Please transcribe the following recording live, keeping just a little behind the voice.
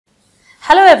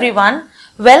Hello everyone,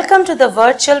 welcome to the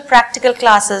virtual practical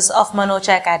classes of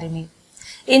Manocha Academy.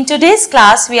 In today's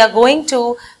class, we are going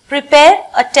to prepare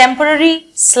a temporary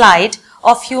slide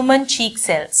of human cheek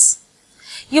cells.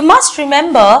 You must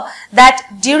remember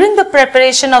that during the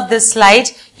preparation of this slide,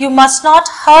 you must not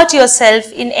hurt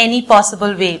yourself in any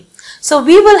possible way. So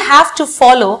we will have to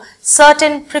follow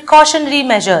certain precautionary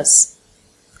measures.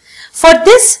 For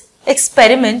this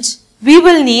experiment, we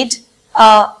will need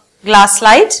a glass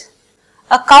slide,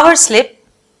 a cover slip,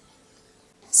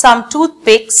 some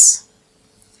toothpicks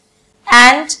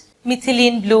and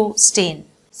methylene blue stain.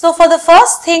 So for the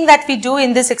first thing that we do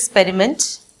in this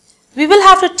experiment, we will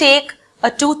have to take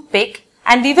a toothpick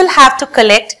and we will have to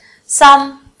collect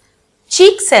some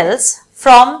cheek cells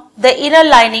from the inner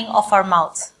lining of our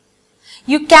mouth.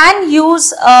 You can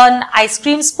use an ice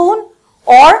cream spoon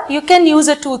or you can use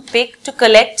a toothpick to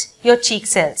collect your cheek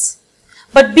cells.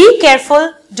 But be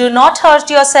careful, do not hurt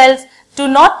yourself, do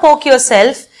not poke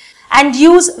yourself, and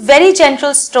use very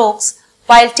gentle strokes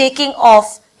while taking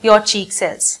off your cheek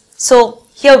cells. So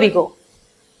here we go.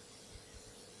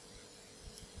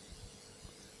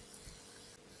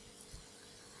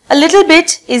 A little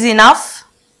bit is enough.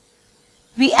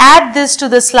 We add this to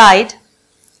the slide,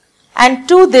 and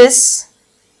to this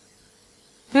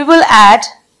we will add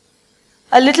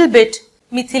a little bit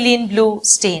methylene blue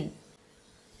stain.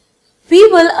 We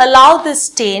will allow this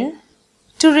stain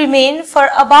to remain for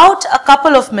about a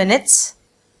couple of minutes,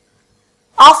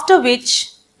 after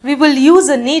which we will use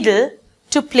a needle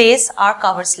to place our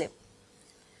cover slip.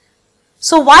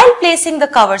 So while placing the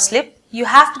cover slip, you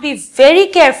have to be very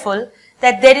careful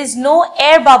that there is no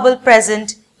air bubble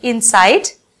present inside,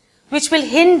 which will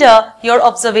hinder your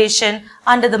observation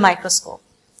under the microscope.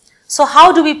 So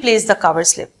how do we place the cover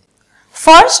slip?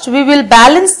 First, we will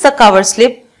balance the cover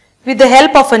slip with the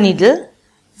help of a needle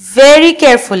very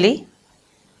carefully,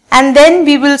 and then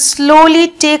we will slowly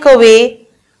take away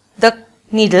the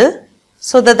needle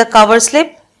so that the cover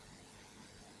slip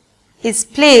is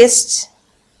placed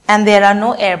and there are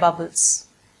no air bubbles.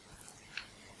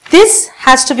 This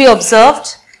has to be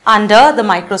observed under the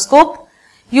microscope.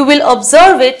 You will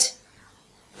observe it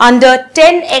under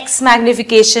 10x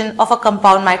magnification of a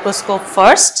compound microscope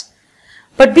first.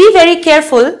 But be very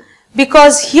careful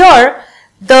because here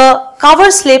the cover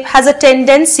slip has a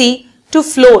tendency to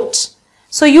float.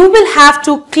 So you will have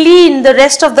to clean the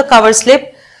rest of the cover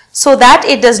slip so that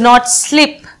it does not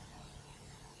slip.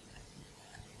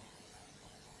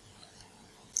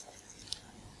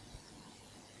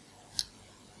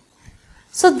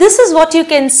 So this is what you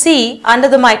can see under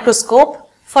the microscope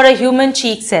for a human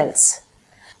cheek cells.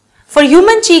 For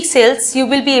human cheek cells, you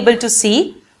will be able to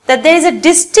see that there is a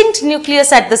distinct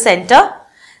nucleus at the center.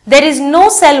 There is no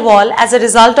cell wall, as a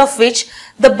result of which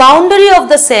the boundary of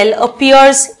the cell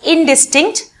appears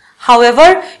indistinct.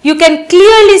 However, you can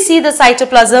clearly see the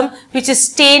cytoplasm, which is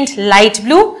stained light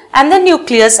blue, and the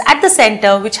nucleus at the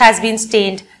center, which has been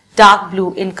stained dark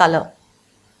blue in color.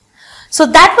 So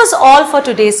that was all for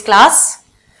today's class.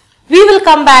 We will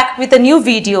come back with a new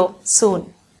video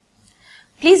soon.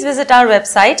 Please visit our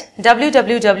website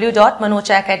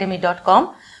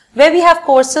www.manochaacademy.com, where we have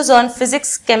courses on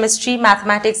physics, chemistry,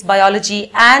 mathematics,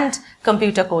 biology and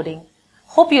computer coding.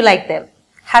 Hope you like them.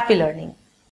 Happy learning.